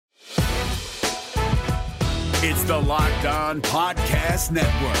It's the Locked On Podcast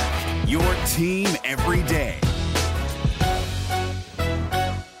Network, your team every day.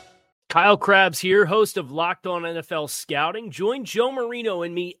 Kyle Krabs here, host of Locked On NFL Scouting. Join Joe Marino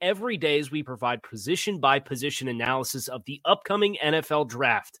and me every day as we provide position-by-position analysis of the upcoming NFL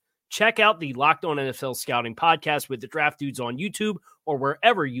Draft. Check out the Locked On NFL Scouting podcast with the Draft Dudes on YouTube or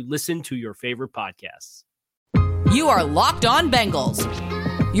wherever you listen to your favorite podcasts. You are Locked On Bengals,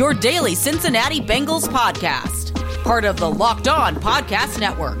 your daily Cincinnati Bengals podcast. Part of the Locked On Podcast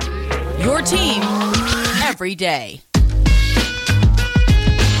Network, your team every day.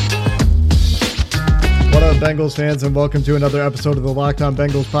 What up, Bengals fans, and welcome to another episode of the Locked On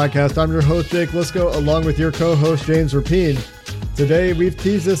Bengals podcast. I'm your host, Jake Lisco, along with your co-host, James Rapine. Today, we've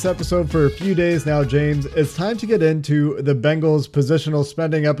teased this episode for a few days now, James. It's time to get into the Bengals positional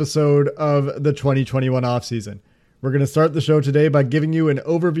spending episode of the 2021 offseason. We're going to start the show today by giving you an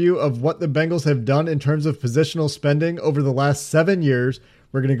overview of what the Bengals have done in terms of positional spending over the last 7 years.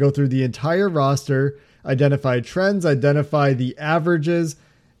 We're going to go through the entire roster, identify trends, identify the averages,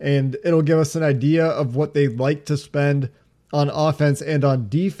 and it'll give us an idea of what they like to spend on offense and on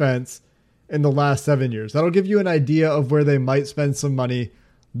defense in the last 7 years. That'll give you an idea of where they might spend some money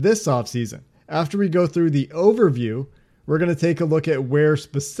this offseason. After we go through the overview, we're going to take a look at where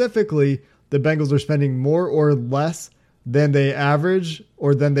specifically the Bengals are spending more or less than they average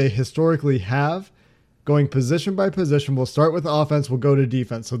or than they historically have. Going position by position, we'll start with offense, we'll go to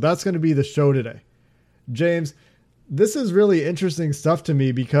defense. So that's going to be the show today. James, this is really interesting stuff to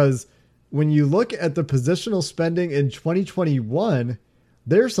me because when you look at the positional spending in 2021,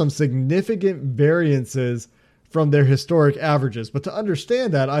 there's some significant variances from their historic averages. But to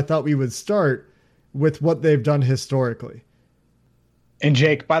understand that, I thought we would start with what they've done historically. And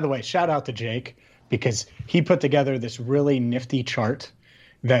Jake, by the way, shout out to Jake because he put together this really nifty chart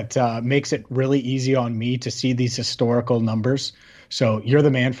that makes it really easy on me to see these historical numbers. So you're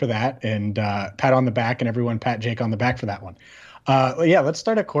the man for that, and pat on the back, and everyone pat Jake on the back for that one. Let's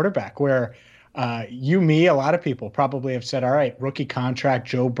start at quarterback, where a lot of people probably have said, all right, rookie contract,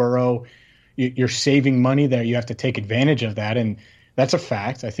 Joe Burrow, you're saving money there. You have to take advantage of that, and that's a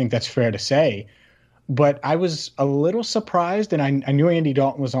fact. I think that's fair to say. But I was a little surprised, and I knew Andy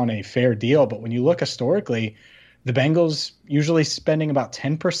Dalton was on a fair deal, but when you look historically, the Bengals usually spending about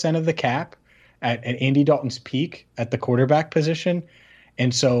 10% of the cap at Andy Dalton's peak at the quarterback position.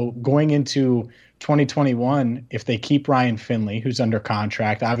 And so going into 2021, if they keep Ryan Finley, who's under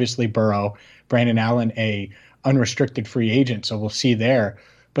contract, obviously Burrow, Brandon Allen, a unrestricted free agent, so we'll see there.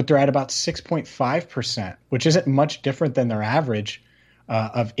 But they're at about 6.5%, which isn't much different than their average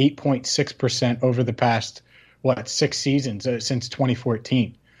of 8.6% over the past, 6 seasons since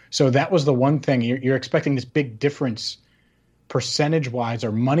 2014. So that was the one thing. You're expecting this big difference percentage-wise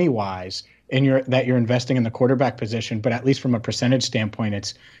or money-wise that you're investing in the quarterback position, but at least from a percentage standpoint,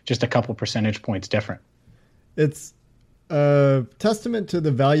 it's just a couple percentage points different. It's a testament to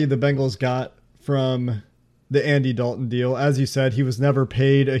the value the Bengals got from the Andy Dalton deal. As you said, he was never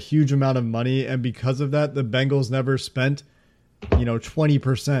paid a huge amount of money, and because of that, the Bengals never spent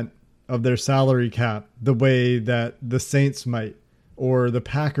 20% of their salary cap the way that the Saints might, or the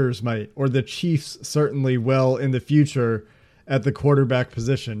Packers might, or the Chiefs certainly will in the future at the quarterback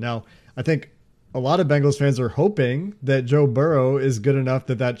position. Now, I think a lot of Bengals fans are hoping that Joe Burrow is good enough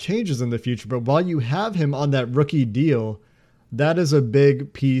that changes in the future. But while you have him on that rookie deal, that is a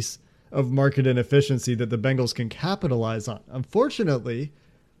big piece of market inefficiency that the Bengals can capitalize on. Unfortunately,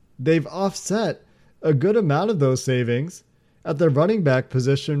 they've offset a good amount of those savings at the running back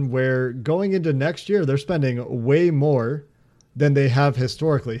position, where going into next year, they're spending way more than they have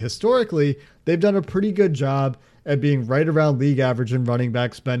historically. Historically, they've done a pretty good job at being right around league average in running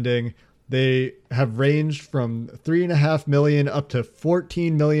back spending. They have ranged from $3.5 million up to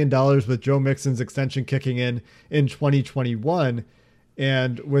 $14 million with Joe Mixon's extension kicking in 2021.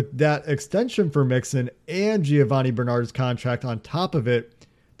 And with that extension for Mixon and Giovanni Bernard's contract on top of it,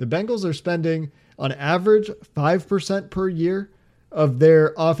 the Bengals are spending on average 5% per year of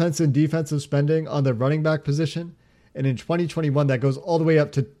their offense and defensive spending on the running back position. And in 2021, that goes all the way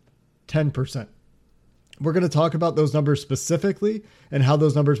up to 10%. We're going to talk about those numbers specifically and how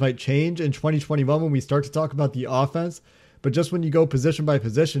those numbers might change in 2021 when we start to talk about the offense. But just when you go position by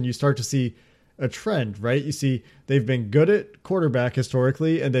position, you start to see a trend, right? You see they've been good at quarterback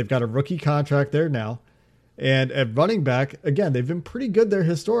historically, and they've got a rookie contract there now. And at running back, again, they've been pretty good there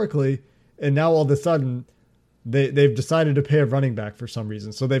historically. And now all of a sudden, they've decided to pay a running back for some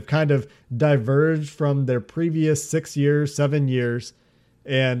reason. So they've kind of diverged from their previous 6 years, 7 years.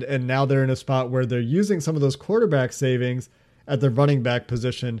 And now they're in a spot where they're using some of those quarterback savings at the running back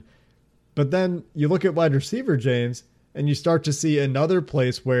position But then you look at wide receiver, James, and you start to see another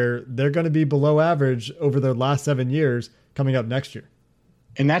place where they're going to be below average over their last 7 years coming up next year.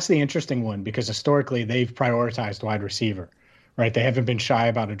 And that's the interesting one, because historically they've prioritized wide receiver, right? They haven't been shy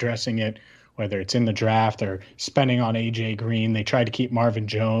about addressing it, whether it's in the draft or spending on A.J. Green. They tried to keep Marvin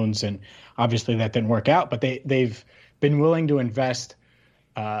Jones, and obviously that didn't work out. But they've been willing to invest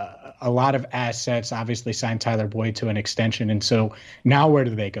a lot of assets, obviously signed Tyler Boyd to an extension. And so now where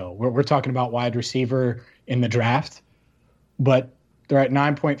do they go? We're talking about wide receiver in the draft, but they're at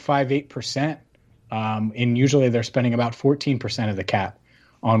 9.58%. And usually they're spending about 14% of the cap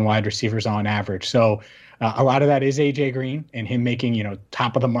on wide receivers on average. So a lot of that is AJ Green and him making,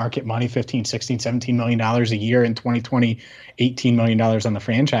 top of the market money, $15, $16, $17 million a year in 2020, $18 million on the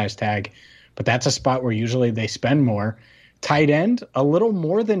franchise tag. But that's a spot where usually they spend more. Tight end, a little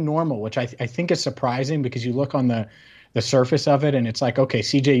more than normal, which I think is surprising, because you look on the surface of it and it's like, okay,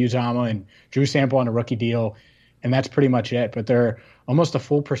 CJ Uzomah and Drew Sample on a rookie deal, and that's pretty much it. But they're almost a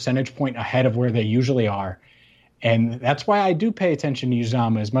full percentage point ahead of where they usually are. And that's why I do pay attention to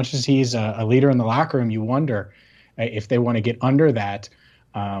Uzomah. As much as he's a leader in the locker room, you wonder if they want to get under that,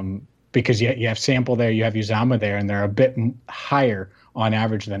 because you have Sample there, you have Uzomah there, and they're a bit higher on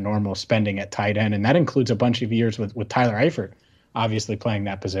average than normal spending at tight end. And that includes a bunch of years with Tyler Eifert obviously playing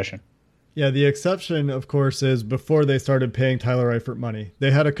that position. Yeah, the exception, of course, is before they started paying Tyler Eifert money.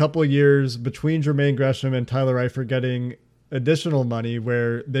 They had a couple of years between Jermaine Gresham and Tyler Eifert getting additional money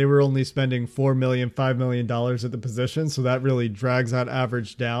where they were only spending $4 million, $5 million at the position. So that really drags that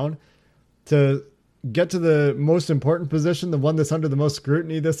average down. To get to the most important position, the one that's under the most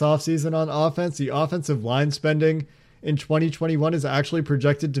scrutiny this offseason on offense, the offensive line spending in 2021 is actually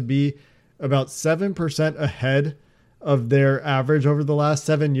projected to be about 7% ahead of their average over the last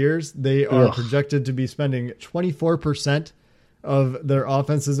 7 years. They are projected to be spending 24% of their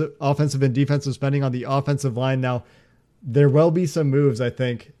offensive and defensive spending on the offensive line. Now, there will be some moves, I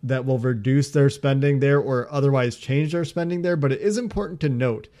think, that will reduce their spending there or otherwise change their spending there. But it is important to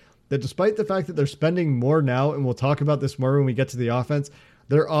note that despite the fact that they're spending more now, and we'll talk about this more when we get to the offense,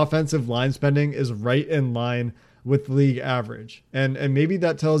 their offensive line spending is right in line with league average. And maybe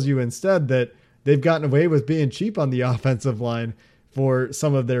that tells you instead that they've gotten away with being cheap on the offensive line for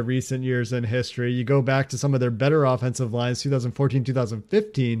some of their recent years in history. You go back to some of their better offensive lines, 2014,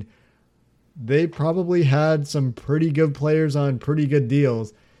 2015, they probably had some pretty good players on pretty good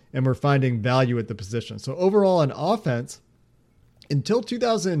deals and were finding value at the position. So overall on offense, until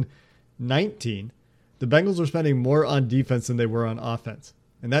 2019, the Bengals were spending more on defense than they were on offense.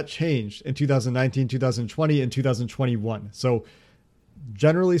 And that changed in 2019, 2020, and 2021. So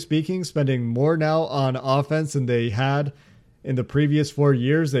generally speaking, spending more now on offense than they had in the previous 4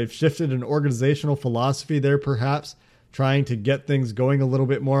 years. They've shifted an organizational philosophy there, perhaps trying to get things going a little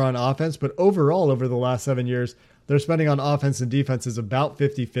bit more on offense. But overall, over the last 7 years, their spending on offense and defense is about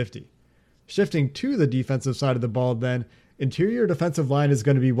 50-50. Shifting to the defensive side of the ball, then, interior defensive line is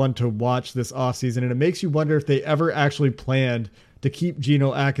going to be one to watch this offseason. And it makes you wonder if they ever actually planned to keep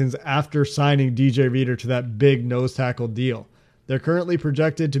Geno Atkins after signing DJ Reader to that big nose tackle deal. They're currently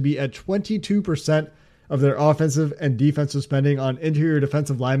projected to be at 22% of their offensive and defensive spending on interior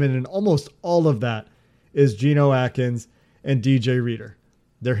defensive linemen, and almost all of that is Geno Atkins and DJ Reader.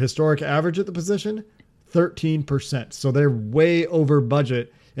 Their historic average at the position, 13%. So they're way over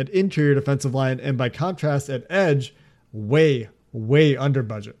budget at interior defensive line, and by contrast at edge, way under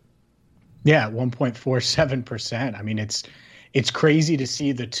budget. Yeah, 1.47%. I mean, it's crazy to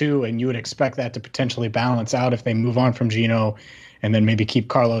see the two, and you would expect that to potentially balance out if they move on from Geno and then maybe keep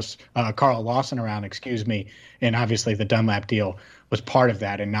Carl Lawson around, And obviously the Dunlap deal was part of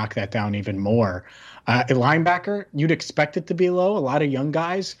that and knocked that down even more. At linebacker, you'd expect it to be low. A lot of young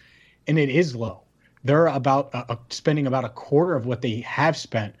guys, and it is low. They're about spending about a quarter of what they have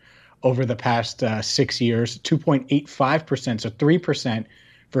spent over the past 6 years, 2.85%, so 3%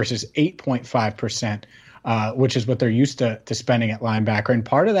 versus 8.5%. Which is what they're used to spending at linebacker. And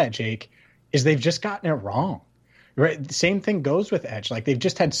part of that, Jake, is they've just gotten it wrong. Right? The same thing goes with edge. Like, they've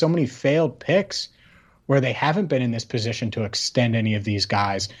just had so many failed picks where they haven't been in this position to extend any of these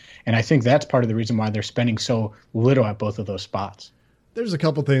guys. And I think that's part of the reason why they're spending so little at both of those spots. There's a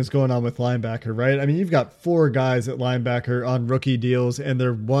couple things going on with linebacker, right? I mean, you've got 4 guys at linebacker on rookie deals, and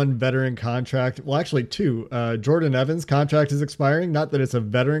they're 1 veteran contract. Well, actually 2. Jordan Evans' contract is expiring. Not that it's a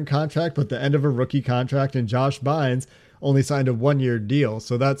veteran contract, but the end of a rookie contract. And Josh Bynes only signed a 1-year deal.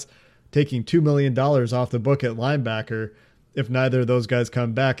 So that's taking $2 million off the book at linebacker if neither of those guys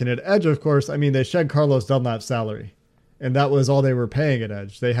come back. And at edge, of course, I mean, they shed Carlos Dunlap's salary. And that was all they were paying at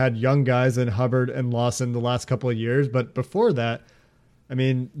edge. They had young guys in Hubbard and Lawson the last couple of years. But before that, I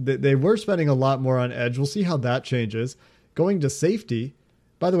mean, they were spending a lot more on edge. We'll see how that changes. Going to safety.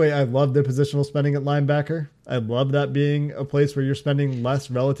 By the way, I love the positional spending at linebacker. I love that being a place where you're spending less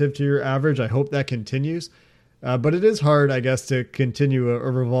relative to your average. I hope that continues. But it is hard, I guess, to continue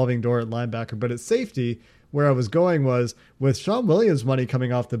a revolving door at linebacker. But at safety, where I was going was with Sean Williams' money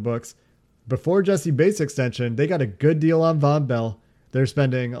coming off the books, before Jesse Bates' extension, they got a good deal on Von Bell. They're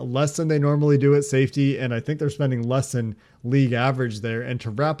spending less than they normally do at safety, and I think they're spending less than league average there. And to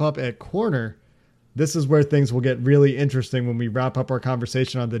wrap up at corner, this is where things will get really interesting when we wrap up our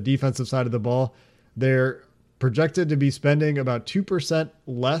conversation on the defensive side of the ball. They're projected to be spending about 2%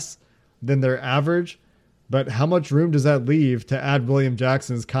 less than their average, but how much room does that leave to add William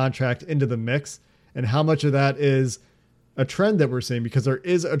Jackson's contract into the mix? And how much of that is a trend that we're seeing? Because there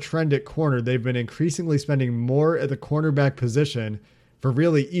is a trend at corner. They've been increasingly spending more at the cornerback position for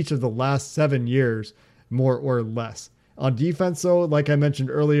really each of the last 7 years, more or less. On defense, though, like I mentioned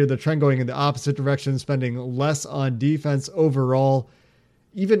earlier, the trend going in the opposite direction, spending less on defense overall,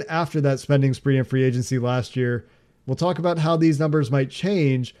 even after that spending spree in free agency last year. We'll talk about how these numbers might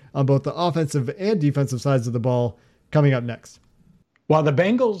change on both the offensive and defensive sides of the ball coming up next. While the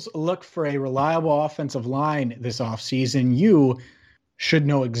Bengals look for a reliable offensive line this offseason, you should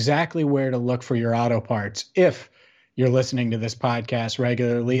know exactly where to look for your auto parts. If you're listening to this podcast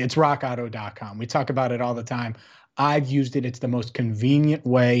regularly, it's rockauto.com. We talk about it all the time. I've used it. It's the most convenient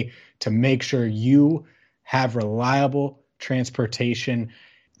way to make sure you have reliable transportation.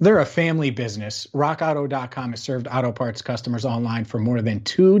 They're a family business. rockauto.com has served auto parts customers online for more than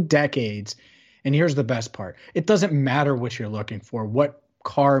 2 decades. And here's the best part. It doesn't matter what you're looking for, what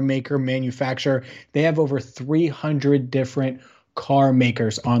car maker, manufacturer. They have over 300 different car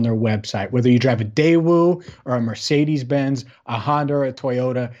makers on their website. Whether you drive a Daewoo or a Mercedes-Benz, a Honda or a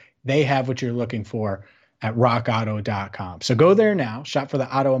Toyota, they have what you're looking for at rockauto.com. So go there now, shop for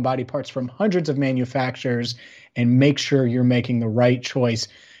the auto and body parts from hundreds of manufacturers, and make sure you're making the right choice.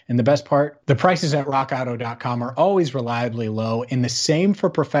 And the best part, the prices at rockauto.com are always reliably low, and the same for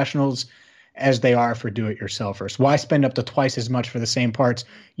professionals as they are for do-it-yourselfers. Why spend up to twice as much for the same parts?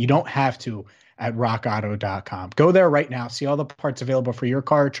 You don't have to at rockauto.com. Go there right now. See all the parts available for your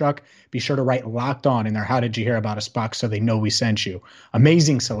car or truck. Be sure to write Locked On in their How Did You Hear About Us box so they know we sent you.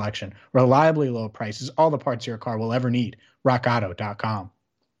 Amazing selection, reliably low prices, all the parts your car will ever need. rockauto.com.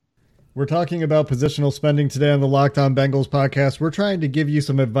 We're talking about positional spending today on the Locked On Bengals podcast. We're trying to give you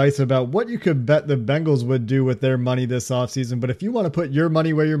some advice about what you could bet the Bengals would do with their money this offseason. But if you want to put your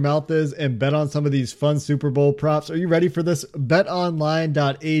money where your mouth is and bet on some of these fun Super Bowl props, are you ready for this?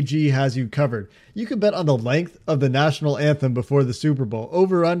 BetOnline.ag has you covered. You can bet on the length of the national anthem before the Super Bowl.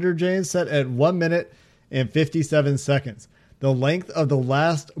 Over-under, James, set at 1 minute and 57 seconds. The length of the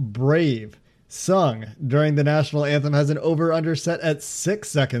last Brave sung during the national anthem has an over-under set at 6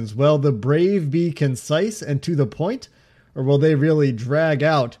 seconds. Will the Brave be concise and to the point, or will they really drag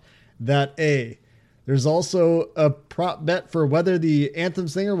out that A? There's also a prop bet for whether the anthem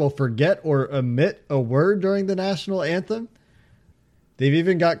singer will forget or omit a word during the national anthem. They've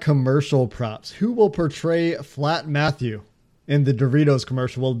even got commercial props. Who will portray Flat Matthew in the Doritos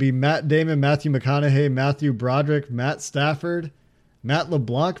commercial? Will it be Matt Damon, Matthew McConaughey, Matthew Broderick, Matt Stafford, Matt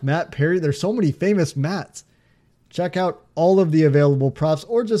LeBlanc, Matt Perry? There's so many famous Matts. Check out all of the available props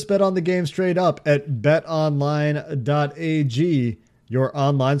or just bet on the game straight up at betonline.ag, your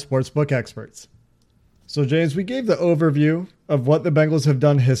online sportsbook experts. So, James, we gave the overview of what the Bengals have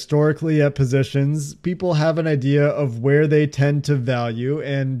done historically at positions. People have an idea of where they tend to value.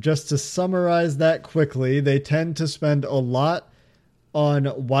 And just to summarize that quickly, they tend to spend a lot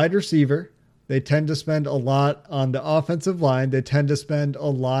on wide receiver. They tend to spend a lot on the offensive line. They tend to spend a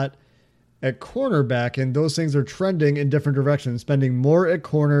lot at cornerback, and those things are trending in different directions, spending more at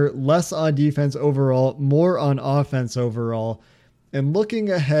corner, less on defense overall, more on offense overall. And looking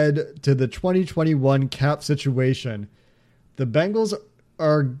ahead to the 2021 cap situation, the Bengals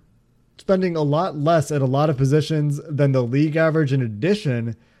are spending a lot less at a lot of positions than the league average, in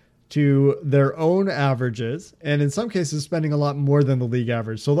addition to their own averages, and in some cases spending a lot more than the league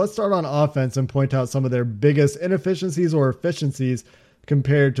average. So let's start on offense and point out some of their biggest inefficiencies or efficiencies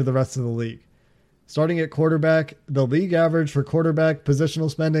compared to the rest of the league. Starting at quarterback, the league average for quarterback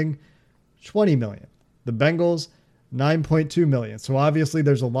positional spending, $20 million. The Bengals, $9.2 million. So obviously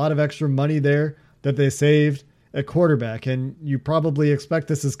there's a lot of extra money there that they saved at quarterback, and you probably expect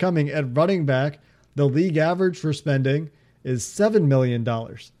this is coming. At running back, the league average for spending is $7 million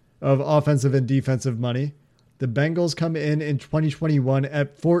of offensive and defensive money. The Bengals come in 2021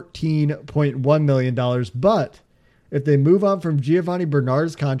 at $14.1 million. But if they move on from Giovanni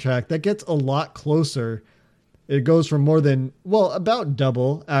Bernard's contract, that gets a lot closer It goes from about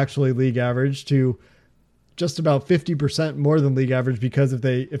double actually league average to just about 50% more than league average, because if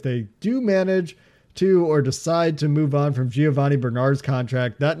they do manage to or decide to move on from Giovanni Bernard's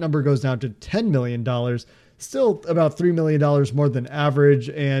contract, that number goes down to $10 million, still about $3 million more than average,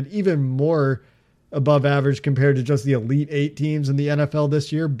 and even more above average compared to just the Elite Eight teams in the NFL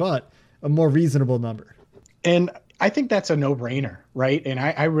this year, but a more reasonable number. And I think that's a no-brainer, right? And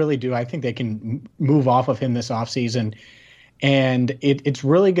I really do. I think they can move off of him this offseason. And it's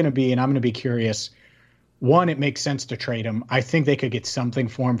really going to be, and I'm going to be curious, one, it makes sense to trade him. I think they could get something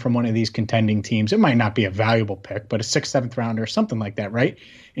for him from one of these contending teams. It might not be a valuable pick, but a 6th, 7th rounder, something like that, right?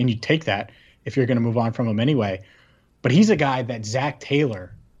 And you take that if you're going to move on from him anyway. But he's a guy that Zach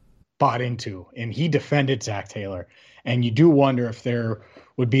Taylor bought into, and he defended Zach Taylor. And you do wonder if there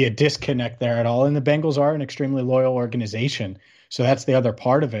would be a disconnect there at all. And the Bengals are an extremely loyal organization. So that's the other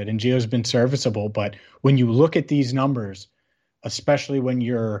part of it. And Gio's been serviceable. But when you look at these numbers, especially when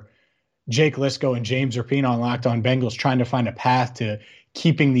you're Jake Lisco and James Rapino on Locked On Bengals trying to find a path to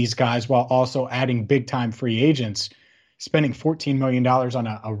keeping these guys while also adding big-time free agents, spending $14 million on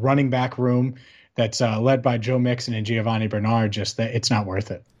a running back room that's led by Joe Mixon and Giovanni Bernard, just that it's not worth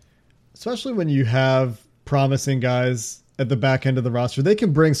it. Especially when you have promising guys at the back end of the roster. They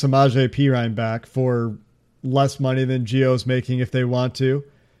can bring Samaje Perine back for less money than Gio's making if they want to.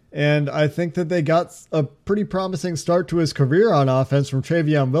 And I think that they got a pretty promising start to his career on offense from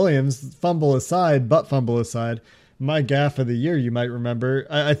Travion Williams, fumble aside. My gaffe of the year, you might remember.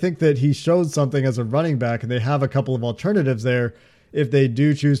 I think that he showed something as a running back, and they have a couple of alternatives there if they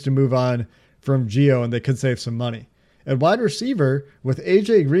do choose to move on from Gio, and they could save some money. At wide receiver, with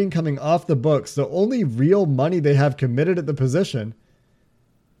A.J. Green coming off the books, the only real money they have committed at the position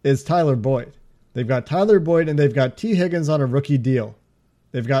is Tyler Boyd. They've got Tyler Boyd, and they've got T. Higgins on a rookie deal.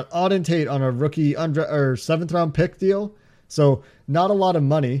 They've got Auden Tate on a rookie 7th round pick deal. So not a lot of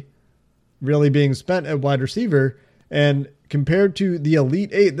money really being spent at wide receiver. And compared to the Elite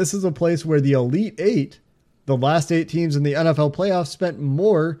Eight, this is a place where the Elite Eight, the last 8 teams in the NFL playoffs, spent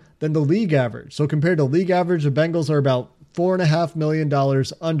more than the league average. So compared to league average, the Bengals are about $4.5 million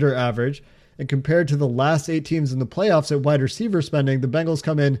under average. And compared to the last 8 teams in the playoffs at wide receiver spending, the Bengals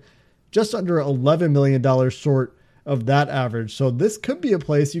come in just under $11 million short of that average. So this could be a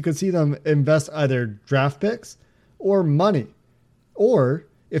place you could see them invest either draft picks or money. Or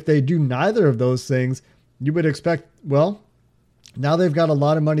if they do neither of those things, you would expect, well, now they've got a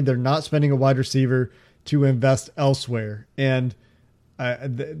lot of money. They're not spending a wide receiver to invest elsewhere. And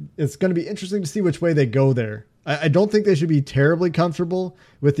it's going to be interesting to see which way they go there. I don't think they should be terribly comfortable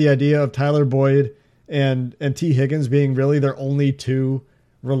with the idea of Tyler Boyd and T. Higgins being really their only 2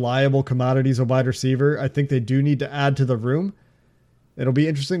 reliable commodities of wide receiver. I think they do need to add to the room. It'll be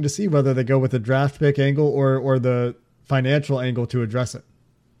interesting to see whether they go with the draft pick angle or the financial angle to address it.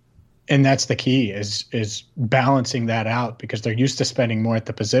 And that's the key is balancing that out, because they're used to spending more at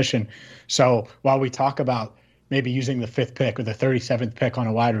the position. So while we talk about maybe using the 5th pick or the 37th pick on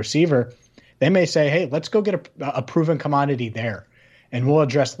a wide receiver, they may say, hey, let's go get a proven commodity there, and we'll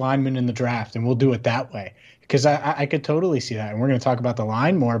address linemen in the draft, and we'll do it that way. Because I could totally see that. And we're going to talk about the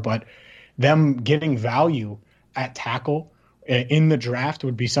line more, but them getting value at tackle in the draft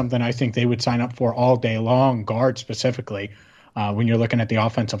would be something I think they would sign up for all day long, guard specifically, when you're looking at the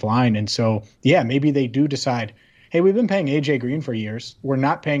offensive line. And so, yeah, maybe they do decide, hey, we've been paying A.J. Green for years. We're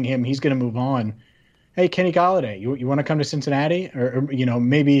not paying him. He's going to move on. Hey, Kenny Golladay, you want to come to Cincinnati? Or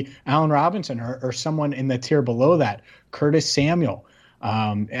maybe Allen Robinson or someone in the tier below that, Curtis Samuel.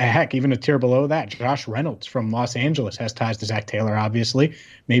 Heck, even a tier below that, Josh Reynolds from Los Angeles has ties to Zach Taylor, obviously.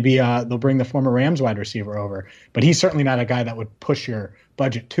 Maybe they'll bring the former Rams wide receiver over. But he's certainly not a guy that would push your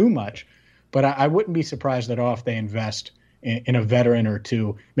budget too much. But I wouldn't be surprised at all if they invest in a veteran or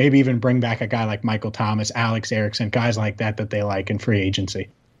 2, maybe even bring back a guy like Michael Thomas, Alex Erickson, guys like that they like in free agency.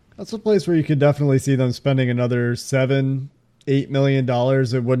 That's a place where you could definitely see them spending another $7-8 million.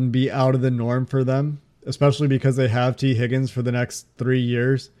 It wouldn't be out of the norm for them, especially because they have T. Higgins for the next 3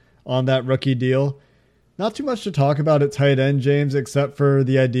 years on that rookie deal. Not too much to talk about at tight end, James, except for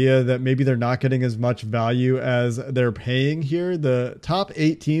the idea that maybe they're not getting as much value as they're paying here. The top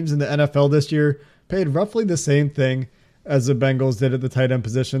 8 teams in the NFL this year paid roughly the same thing as the Bengals did at the tight end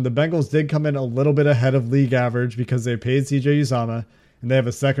position. The Bengals did come in a little bit ahead of league average because they paid C.J. Uzomah, and they have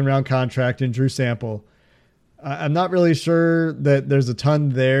a 2nd-round contract in Drew Sample. I'm not really sure that there's a ton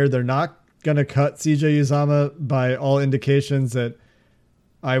there. They're not going to cut C.J. Uzomah by all indications that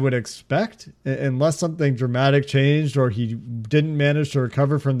I would expect, unless something dramatic changed or he didn't manage to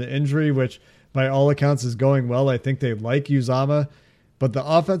recover from the injury, which by all accounts is going well. I think they like Uzomah, But the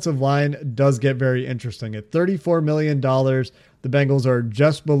offensive line does get very interesting. At $34 million, the Bengals are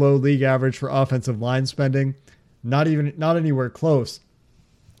just below league average for offensive line spending. Not anywhere close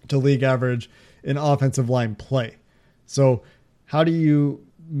to league average in offensive line play. So how do you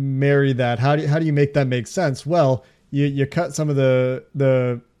marry that? How do you make that make sense? Well, you cut some of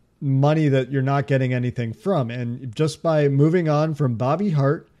the money that you're not getting anything from. And just by moving on from Bobby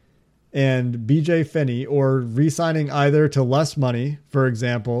Hart and BJ Finney, or re-signing either to less money, for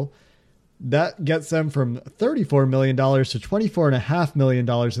example, that gets them from $34 million to $24.5 million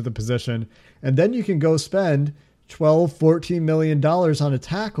at the position. And then you can go spend $12-14 million on a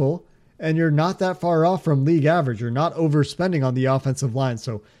tackle, and you're not that far off from league average. You're not overspending on the offensive line.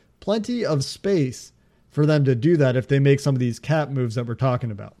 So plenty of space for them to do that if they make some of these cap moves that we're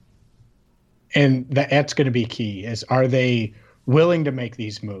talking about. And that's going to be key, is are they willing to make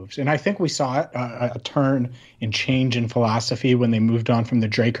these moves? And I think we saw a turn and change in philosophy when they moved on from the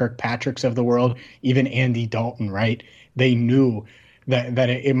Dre Kirkpatricks of the world, even Andy Dalton, right? They knew that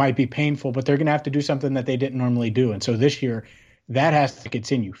it might be painful, but they're going to have to do something that they didn't normally do. And so this year, that has to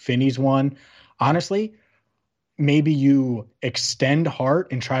continue. Finney's one. Honestly, maybe you extend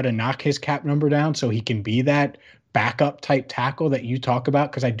Hart and try to knock his cap number down so he can be that backup type tackle that you talk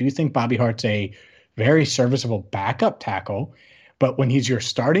about, because I do think Bobby Hart's a very serviceable backup tackle. But when he's your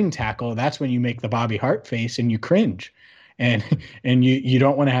starting tackle, that's when you make the Bobby Hart face and you cringe. And you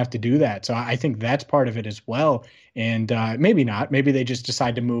don't want to have to do that. So I think that's part of it as well. And maybe not. Maybe they just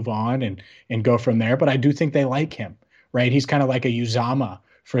decide to move on and go from there. But I do think they like him, right? He's kind of like a Uzama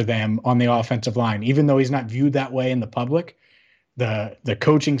for them on the offensive line. Even though he's not viewed that way in the public, the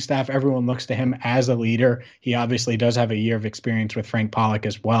coaching staff, everyone looks to him as a leader. He obviously does have a year of experience with Frank Pollock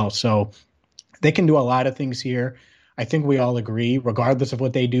as well. So they can do a lot of things here. I think we all agree, regardless of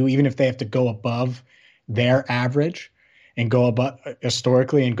what they do, even if they have to go above their average and go above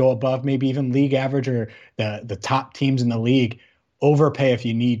historically and go above maybe even league average or the top teams in the league, overpay if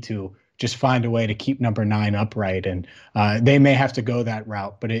you need to. Just find a way to keep number 9 upright. And they may have to go that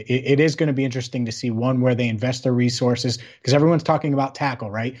route. But it is going to be interesting to see, one, where they invest their resources, because everyone's talking about tackle,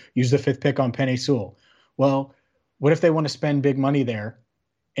 right? Use the 5th pick on Penei Sewell. Well, what if they want to spend big money there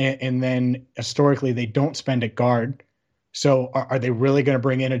and then historically they don't spend at guard? So are they really going to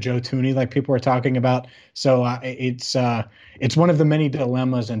bring in a Joe Thuney like people are talking about? So it's one of the many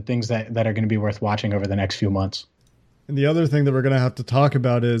dilemmas and things that are going to be worth watching over the next few months. And the other thing that we're going to have to talk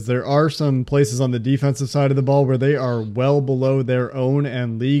about is there are some places on the defensive side of the ball where they are well below their own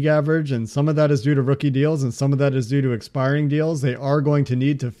and league average. And some of that is due to rookie deals and some of that is due to expiring deals. They are going to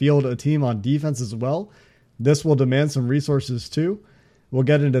need to field a team on defense as well. This will demand some resources too. We'll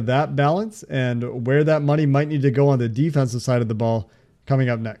get into that balance and where that money might need to go on the defensive side of the ball coming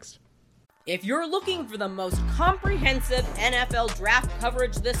up next. If you're looking for the most comprehensive NFL draft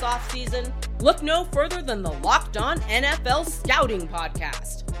coverage this offseason, look no further than the Locked On NFL Scouting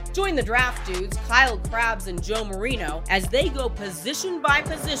Podcast. Join the draft dudes, Kyle Krabs and Joe Marino, as they go position by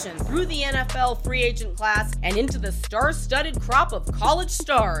position through the NFL free agent class and into the star-studded crop of college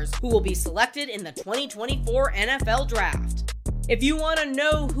stars who will be selected in the 2024 NFL Draft. If you want to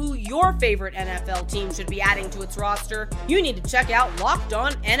know who your favorite NFL team should be adding to its roster, you need to check out Locked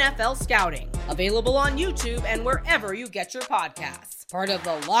On NFL Scouting, available on YouTube and wherever you get your podcasts. Part of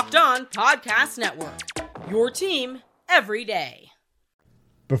the Locked On Podcast Network, your team every day.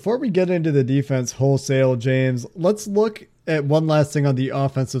 Before we get into the defense wholesale, James, let's look at one last thing on the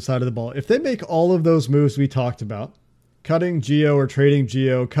offensive side of the ball. If they make all of those moves we talked about, cutting Gio or trading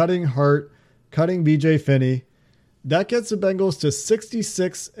Gio, cutting Hart, cutting BJ Finney, that gets the Bengals to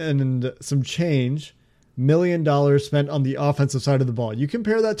 $66 and some change $1 million spent on the offensive side of the ball. You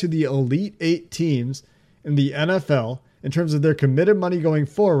compare that to the Elite 8 teams in the NFL in terms of their committed money going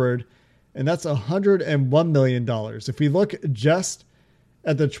forward, and that's $101 million. If we look just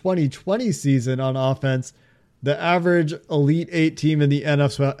at the 2020 season on offense, the average Elite 8 team in the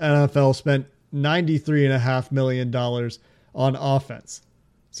NFL spent $93.5 million on offense.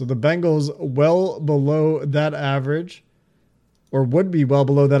 So the Bengals well below that average, or would be well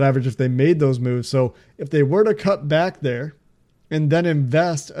below that average if they made those moves. So if they were to cut back there and then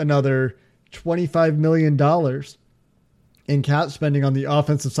invest another $25 million in cap spending on the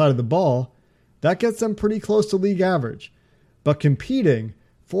offensive side of the ball, that gets them pretty close to league average. But competing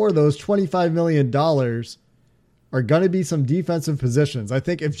for those $25 million are going to be some defensive positions. I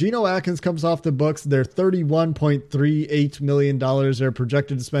think if Geno Atkins comes off the books, they're $31.38 million they're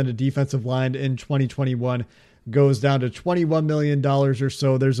projected to spend a defensive line in 2021 goes down to $21 million or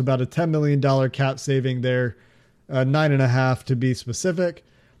so. There's about a $10 million cap saving there, 9.5 to be specific.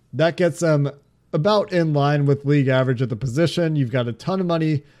 That gets them about in line with league average at the position. You've got a ton of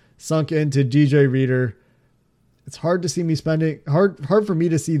money sunk into DJ Reader. It's hard to see me spending, hard for me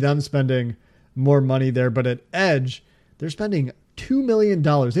to see them spending more money there. But at edge, they're spending $2 million.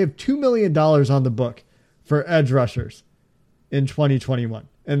 They have $2 million on the book for edge rushers in 2021.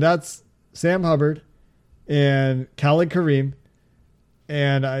 And that's Sam Hubbard and Khalid Kareem.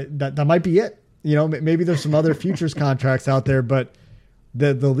 And that might be it. You know, maybe there's some other futures contracts out there, but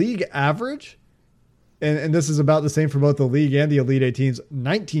the league average, and this is about the same for both the league and the Elite Eight teams,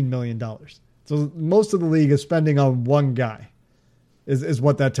 $19 million. So most of the league is spending on one guy, is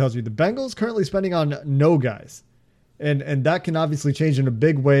what that tells you. The Bengals currently spending on no guys. And that can obviously change in a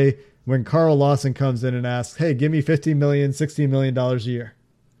big way when Carl Lawson comes in and asks, hey, give me $15 million, $16 million a year.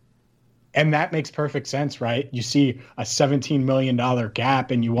 And that makes perfect sense, right? You see a $17 million gap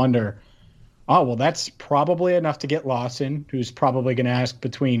and you wonder, oh, well, that's probably enough to get Lawson, who's probably going to ask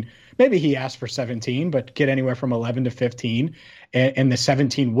between, maybe he asked for 17, but get anywhere from 11 to 15. And the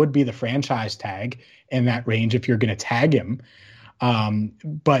 17 would be the franchise tag in that range if you're going to tag him.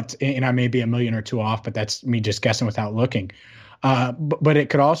 But I may be $1 million or $2 million off, but that's me just guessing without looking. But it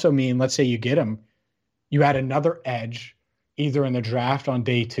could also mean, let's say you get him, you add another edge, either in the draft on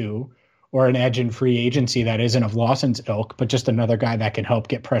day 2 or an edge in free agency that isn't of Lawson's ilk, but just another guy that can help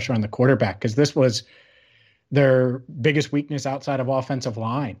get pressure on the quarterback. Because this was their biggest weakness outside of offensive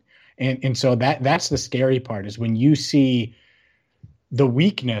line. And so that's the scary part, is when you see the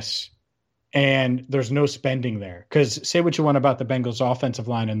weakness and there's no spending there. Because say what you want about the Bengals offensive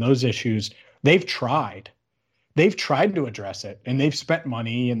line and those issues, they've tried. They've tried to address it, and they've spent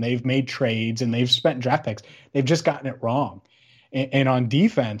money and they've made trades and they've spent draft picks. They've just gotten it wrong. And on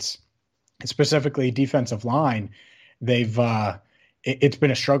defense, specifically defensive line, they've it's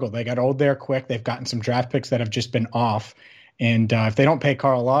been a struggle. They got old there quick. They've gotten some draft picks that have just been off. And if they don't pay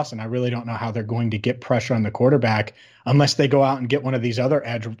Carl Lawson, I really don't know how they're going to get pressure on the quarterback unless they go out and get one of these other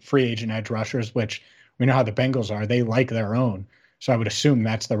free agent edge rushers, which we know how the Bengals are. They like their own. So I would assume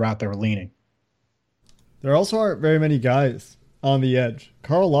that's the route they're leaning. There also aren't very many guys on the edge.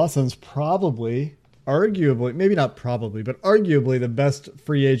 Carl Lawson's probably, arguably, maybe not probably, but arguably the best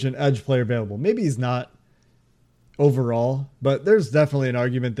free agent edge player available. Maybe he's not overall, but there's definitely an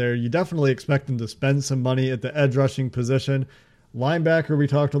argument there. You definitely expect them to spend some money at the edge rushing position. Linebacker, we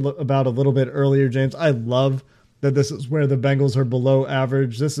talked about a little bit earlier, James. I love that this is where the Bengals are below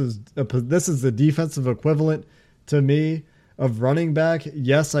average. This is the defensive equivalent to me of running back.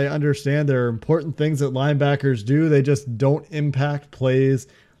 Yes, I understand there are important things that linebackers do. They just don't impact plays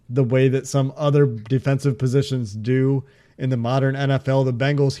the way that some other defensive positions do in the modern NFL. The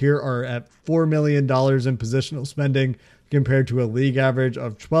Bengals here are at $4 million in positional spending compared to a league average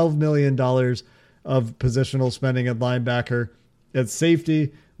of $12 million of positional spending at linebacker. At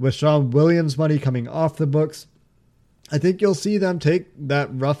safety, with Sean Williams' money coming off the books, I think you'll see them take that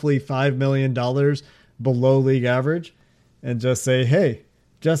roughly $5 million below league average and just say, hey,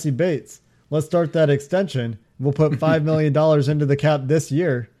 Jesse Bates, let's start that extension. We'll put $5 million into the cap this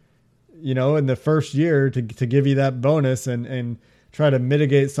year, you know, in the first year to give you that bonus and try to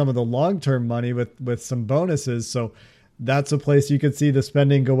mitigate some of the long-term money with some bonuses. So that's a place you could see the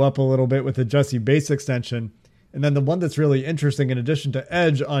spending go up a little bit with the Jesse Bates extension. And then the one that's really interesting, in addition to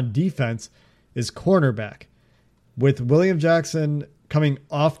edge on defense, is cornerback. With William Jackson coming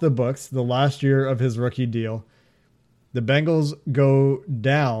off the books the last year of his rookie deal, the Bengals go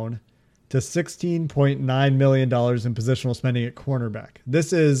down to $16.9 million in positional spending at cornerback.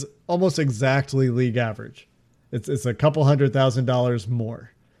 This is almost exactly league average. It's a couple $100,000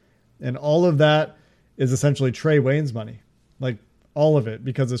 more. And all of that is essentially Trey Wayne's money. Like all of it,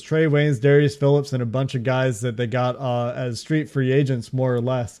 because it's Trey Wayne's, Darius Phillips, and a bunch of guys that they got as street free agents, more or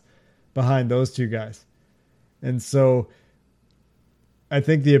less, behind those two guys. And so I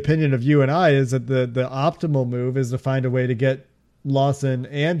think the opinion of you and I is that the optimal move is to find a way to get Lawson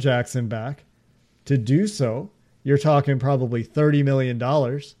and Jackson back. To do so, you're talking probably $30 million.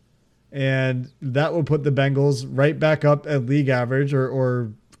 And that will put the Bengals right back up at league average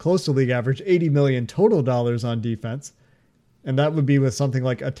or close to league average, $80 million total dollars on defense. And that would be with something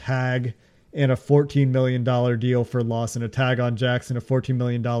like a tag and a $14 million deal for Lawson, a tag on Jackson, a $14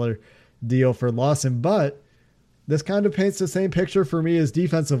 million deal for Lawson. But this kind of paints the same picture for me as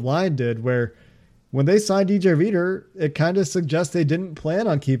defensive line did, where when they signed DJ Reader, it kind of suggests they didn't plan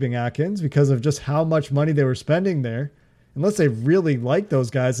on keeping Atkins because of just how much money they were spending there. Unless they really like those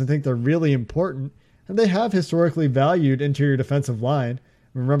guys and think they're really important, and they have historically valued interior defensive line.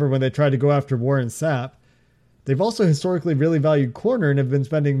 Remember when they tried to go after Warren Sapp? They've also historically really valued corner and have been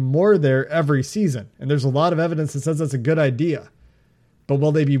spending more there every season. And there's a lot of evidence that says that's a good idea. but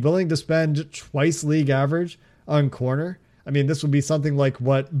will they be willing to spend twice league average on corner? I mean, this would be something like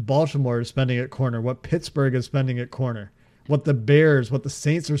what Baltimore is spending at corner, what Pittsburgh is spending at corner, what the Bears, what the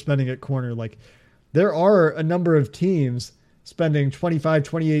Saints are spending at corner. Like, there are a number of teams spending $25,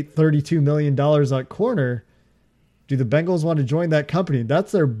 $28, $32 million at corner. Do the Bengals want to join that company?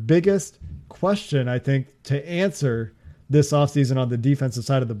 That's their biggest question, I think, to answer this offseason on the defensive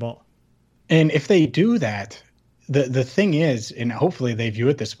side of the ball. And if they do that, the thing is, and hopefully they view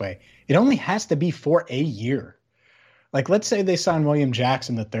it this way, it only has to be for a year. Like, let's say they sign William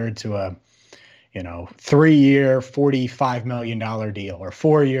Jackson III to a 3-year, $45 million deal, or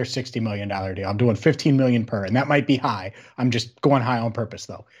 4-year, $60 million deal. I'm doing $15 million per, and that might be high. I'm just going high on purpose,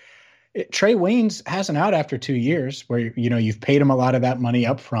 though. Trey Waynes has an out after 2 years where, you've paid him a lot of that money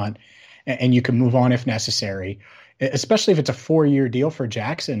up front, and you can move on if necessary, especially if it's a 4-year deal for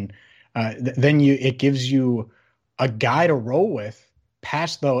Jackson. Then it gives you a guy to roll with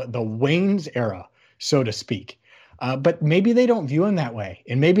past the Waynes era, so to speak. But maybe they don't view him that way.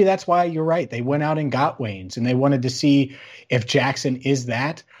 And maybe that's why you're right. They went out and got Waynes, and they wanted to see if Jackson is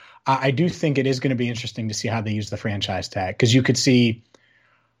that. I do think it is going to be interesting to see how they use the franchise tag, because you could see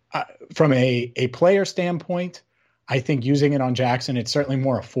from a player standpoint, I think using it on Jackson, it's certainly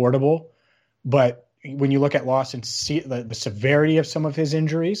more affordable. But when you look at loss and see the severity of some of his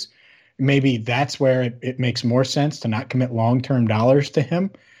injuries, maybe that's where it makes more sense to not commit long-term dollars to him.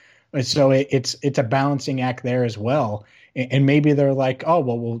 So it's a balancing act there as well. And maybe they're like, oh,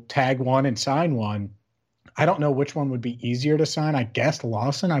 well, we'll tag one and sign one. I don't know which one would be easier to sign. I guess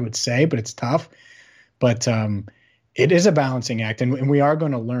Lawson, I would say, but it's tough. But it is a balancing act. And we are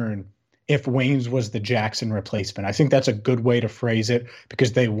going to learn if Waynes was the Jackson replacement. I think that's a good way to phrase it,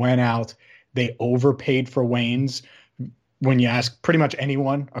 because they went out, they overpaid for Waynes. When you ask pretty much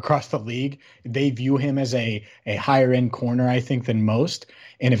anyone across the league, they view him as a higher end corner, I think, than most.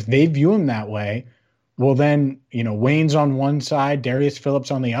 And if they view him that way, well, then, Waynes on one side, Darius Phillips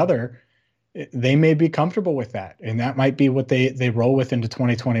on the other, they may be comfortable with that. And that might be what they roll with into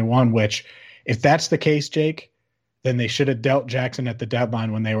 2021, which, if that's the case, Jake, then they should have dealt Jackson at the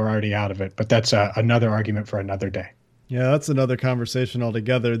deadline when they were already out of it. But that's another argument for another day. Yeah, that's another conversation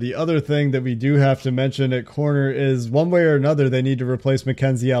altogether. The other thing that we do have to mention at corner is, one way or another, they need to replace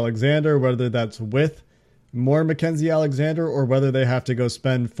Mackenzie Alexander, whether that's with more Mackenzie Alexander or whether they have to go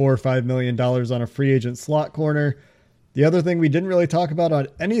spend $4 or $5 million on a free agent slot corner. The other thing we didn't really talk about on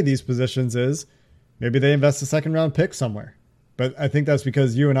any of these positions is maybe they invest a second-round pick somewhere. But I think that's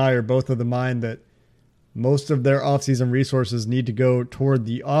because you and I are both of the mind that most of their offseason resources need to go toward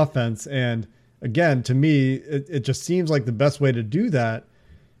the offense. And again, to me, it just seems like the best way to do that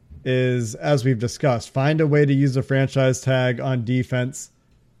is, as we've discussed, find a way to use a franchise tag on defense,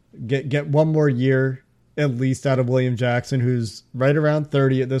 get one more year at least out of William Jackson, who's right around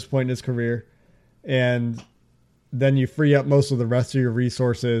 30 at this point in his career. And then you free up most of the rest of your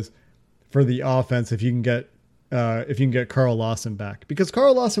resources for the offense if you can get Carl Lawson back, because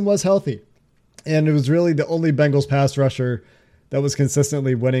Carl Lawson was healthy and it was really the only Bengals pass rusher that was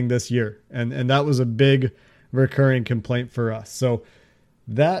consistently winning this year. And that was a big recurring complaint for us. So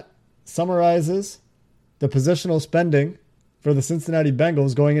that summarizes the positional spending for the Cincinnati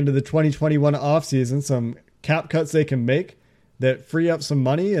Bengals going into the 2021 offseason. Some cap cuts they can make that free up some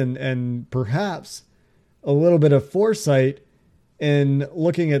money and perhaps a little bit of foresight in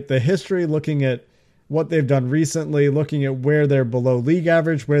looking at the history, looking at what they've done recently, looking at where they're below league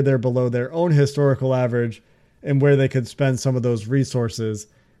average, where they're below their own historical average, and where they could spend some of those resources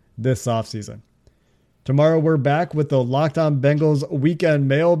this offseason. Tomorrow we're back with the Locked On Bengals weekend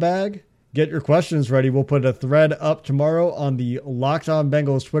mailbag. Get your questions ready. We'll put a thread up tomorrow on the Locked On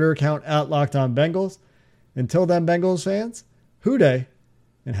Bengals Twitter account at Locked On Bengals. Until then, Bengals fans, hooday,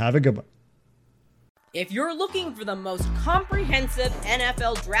 and have a good one. If you're looking for the most comprehensive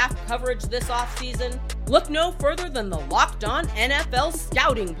NFL draft coverage this offseason, look no further than the Locked On NFL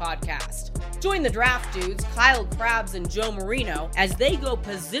Scouting Podcast. Join the draft dudes, Kyle Krabs and Joe Marino, as they go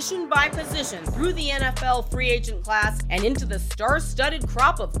position by position through the NFL free agent class and into the star-studded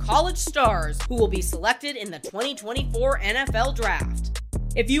crop of college stars who will be selected in the 2024 NFL Draft.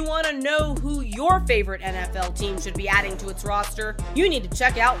 If you want to know who your favorite NFL team should be adding to its roster, you need to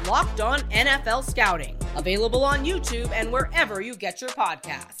check out Locked On NFL Scouting, available on YouTube and wherever you get your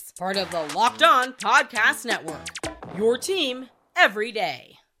podcasts. Part of the Locked On Podcast Network, your team every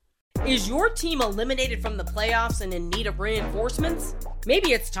day. Is your team eliminated from the playoffs and in need of reinforcements?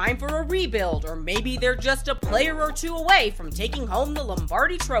 Maybe it's time for a rebuild, or maybe they're just a player or two away from taking home the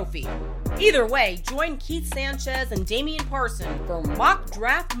Lombardi Trophy. Either way, join Keith Sanchez and Damian Parson for Mock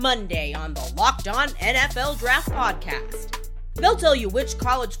Draft Monday on the Locked On NFL Draft Podcast. They'll tell you which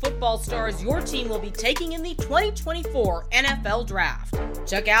college football stars your team will be taking in the 2024 NFL Draft.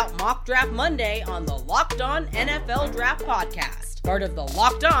 Check out Mock Draft Monday on the Locked On NFL Draft Podcast, part of the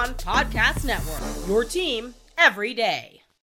Locked On Podcast Network, your team every day.